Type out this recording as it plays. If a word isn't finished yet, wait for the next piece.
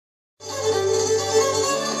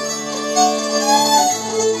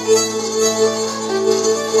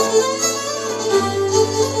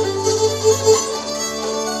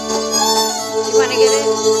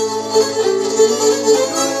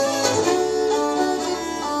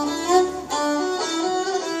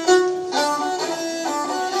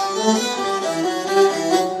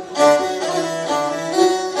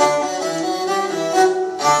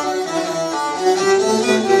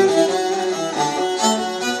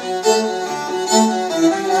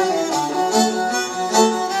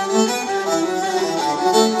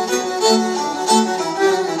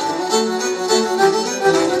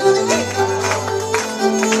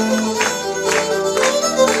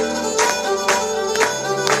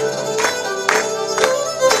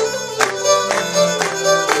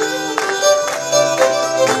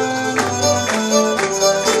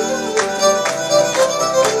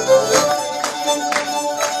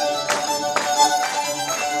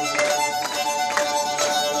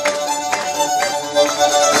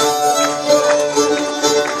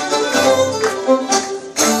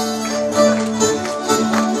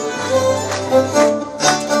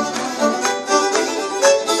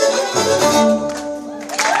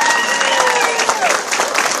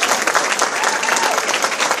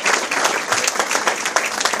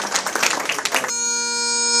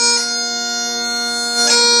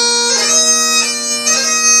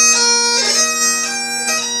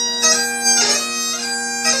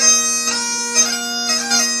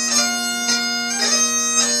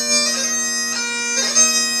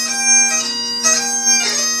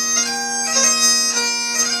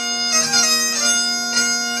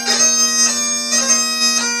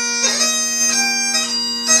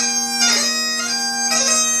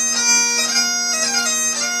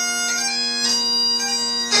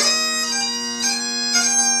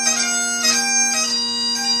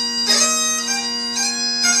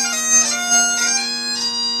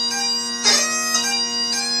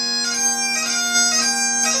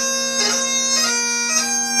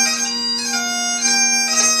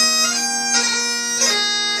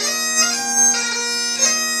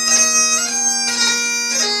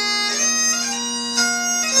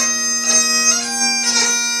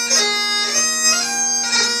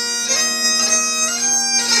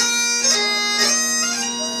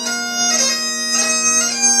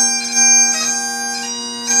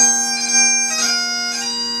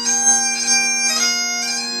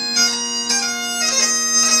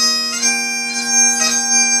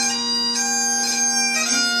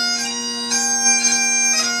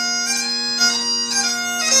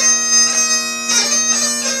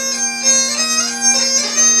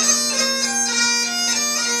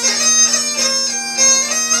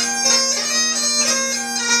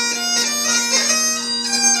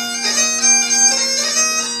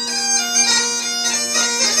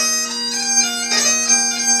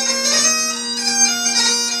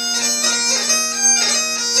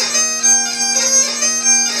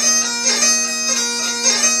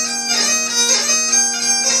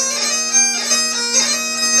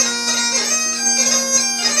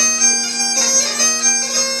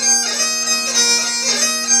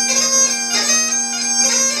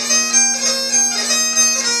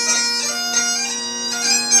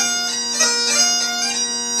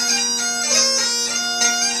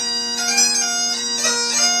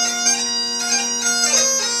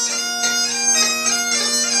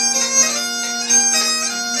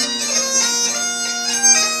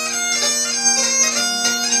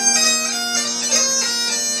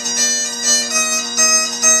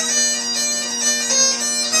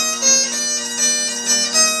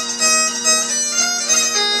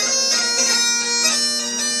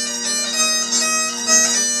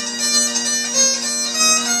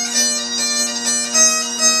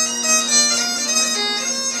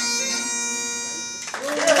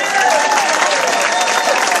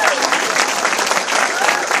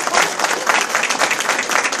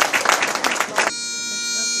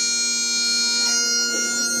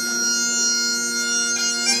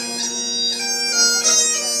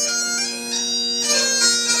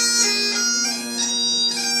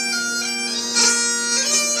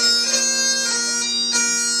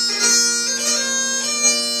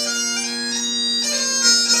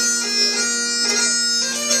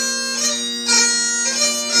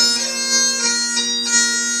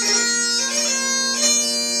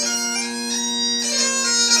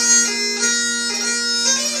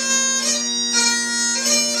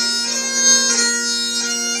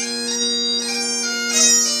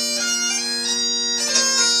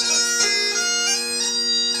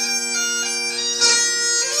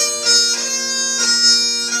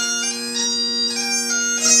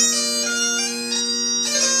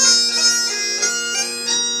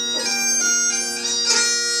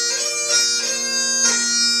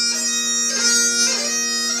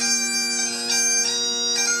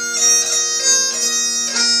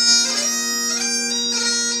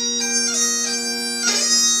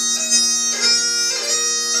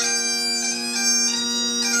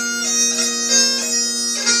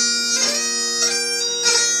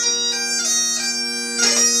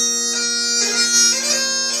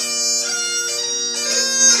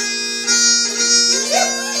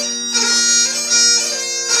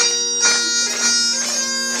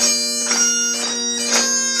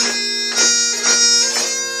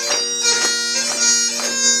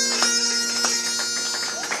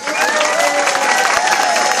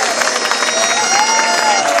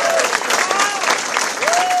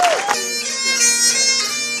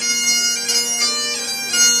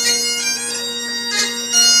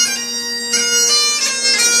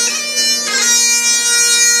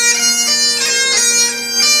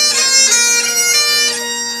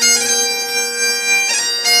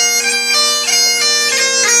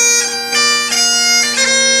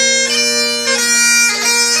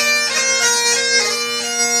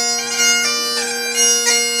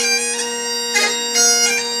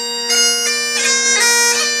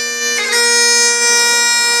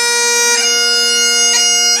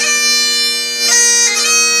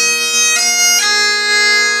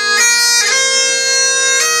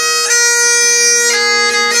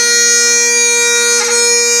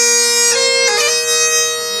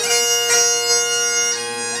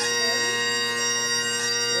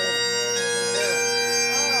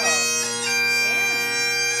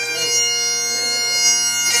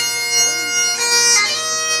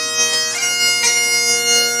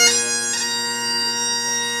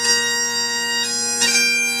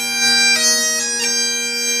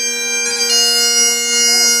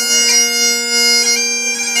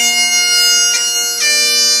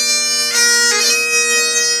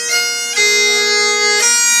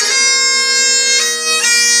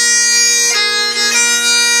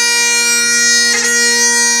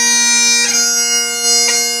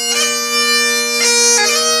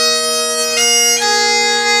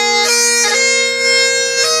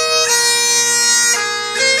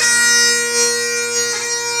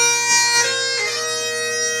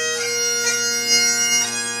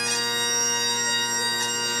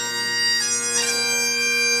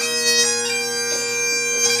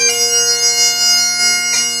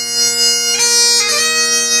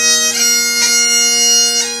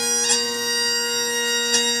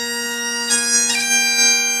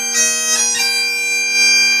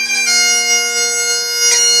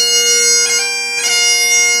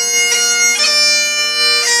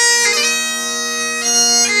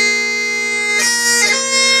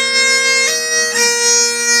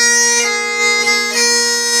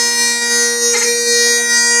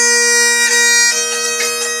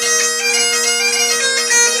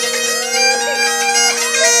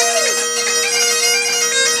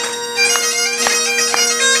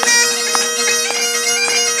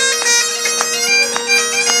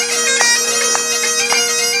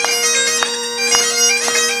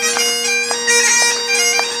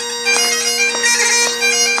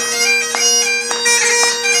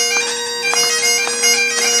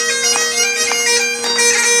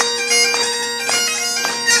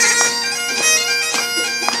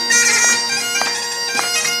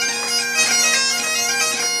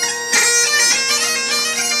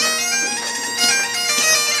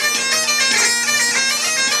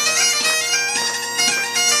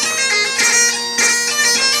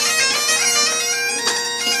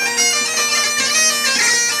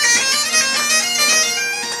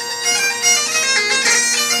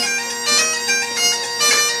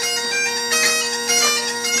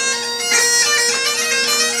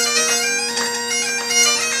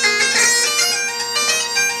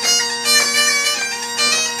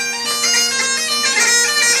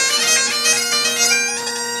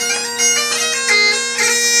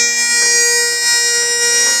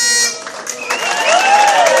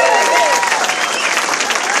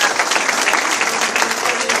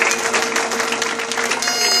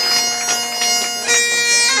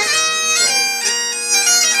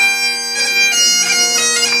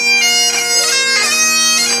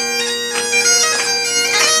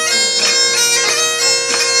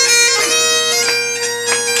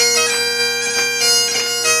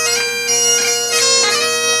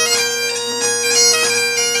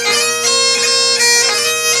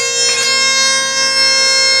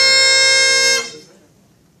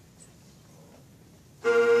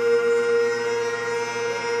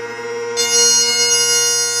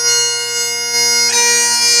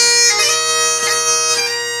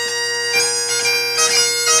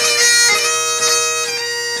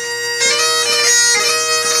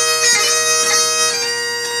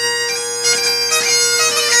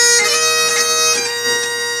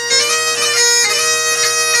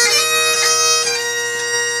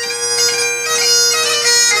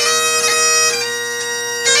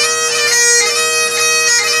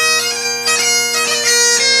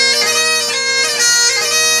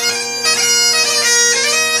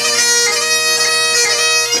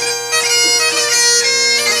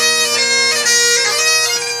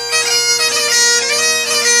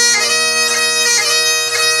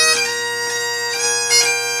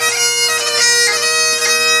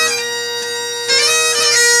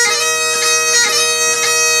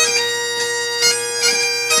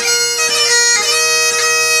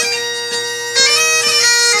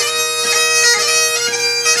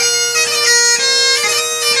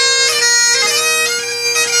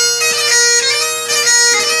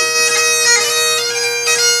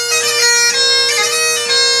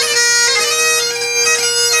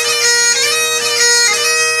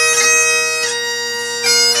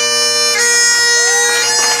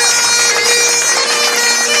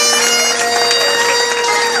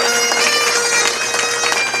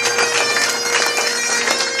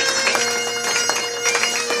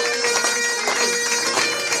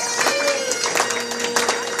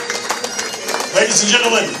ladies and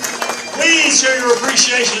gentlemen. Please show your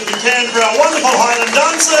appreciation if you can for our wonderful Highland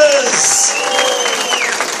dancers.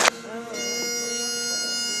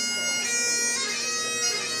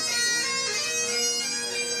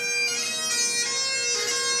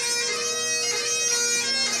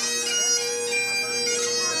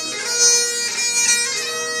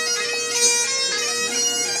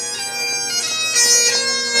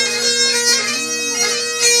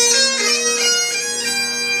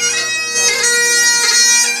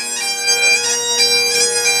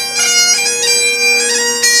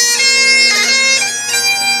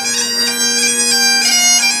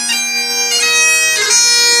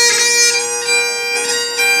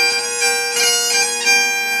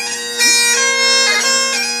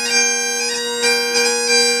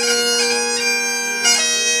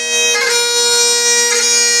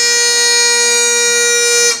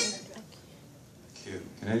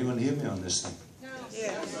 Can anyone hear me on this thing? No.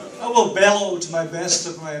 Yeah. I will bellow to my best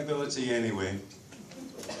of my ability anyway.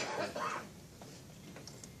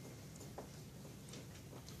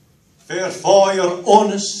 Fair for your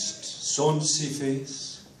honest, sonsy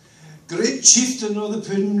face, great chieftain of the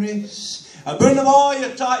pudding race, aboon of all you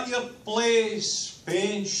tak your place,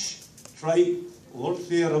 bench, tripe, or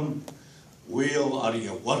fairham, well are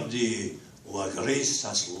you worthy o' a grace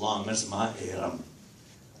as long as my hairham.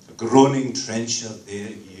 A groaning trencher there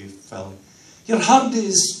you fill. Your hand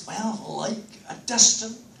is, well, like a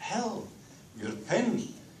distant hill. Your pen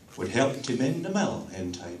would help to mend the mill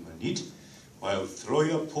in time of need, while through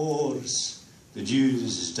your pores the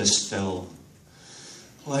dews distill.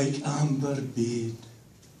 Like amber bead,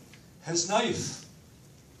 his knife.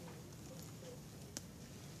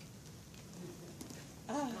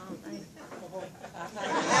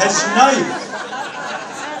 His knife.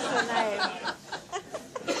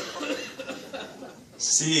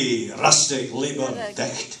 See, rustic labour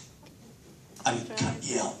dicht, and cut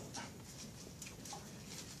ye up.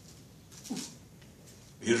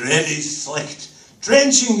 Be ready slicht,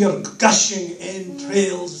 drenching your gushing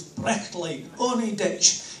entrails, bricht like ony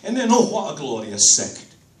ditch, and then oh what a glorious sight.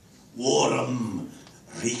 Warm,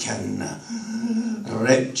 reeking,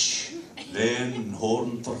 rich, then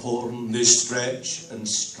horn for horn they stretch and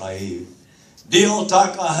strive. They'll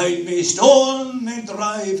tak a hindmost on and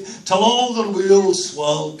drive, till all their wheels,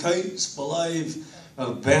 while kites alive,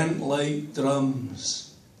 are bent like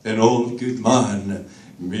drums. Then old good man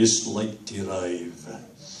maist like to rive,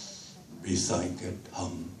 we think it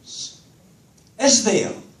hums. Is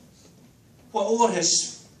there, what o'er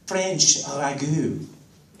his French ragout,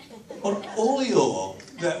 or olio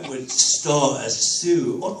that would staw a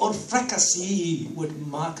sou, or fricassee would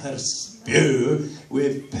mak her spew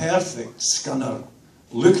with perfect scunner,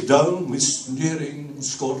 look down with sneering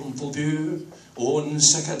scornful view on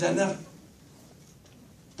sic a dinner?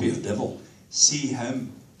 Poor devil, see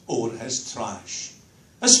him o'er his trash,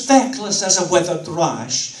 as feckless as a withered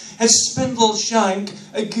rash, his spindle shank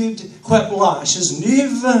a good whiplash, his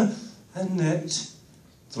knave and knit,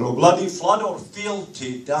 through bloody flood or field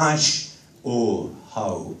to dash. Oh,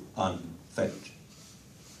 how unfit.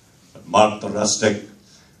 But mark the rustic,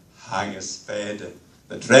 hangeth fed,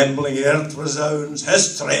 the trembling earth resounds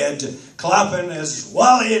his tread, clapping his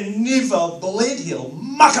wally knave of blade, he'll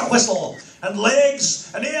muck a whistle, and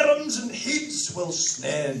legs and arms and heads will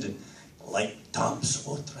sned, like taps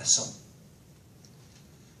o' thistle.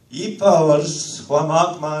 Ye powers, wha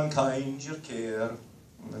mak mankind your care,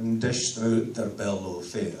 and dish out their bellow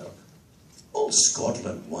fair, old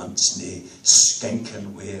Scotland wants nae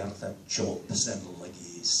skinking ware that chops in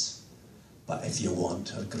liggies. But if you want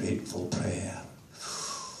her grateful prayer,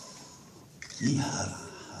 ye are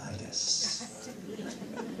a haggis.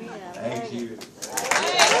 Thank you.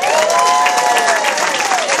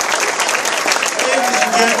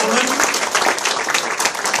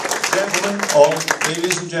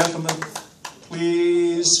 Ladies and gentlemen,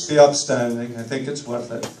 please be upstanding. I think it's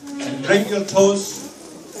worth it. And drink your toast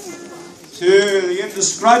to the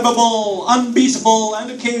indescribable, unbeatable,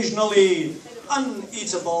 and occasionally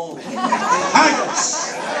uneatable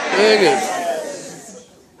haggis. Haggis.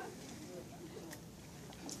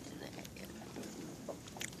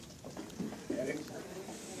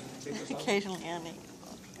 Occasionally, Annie.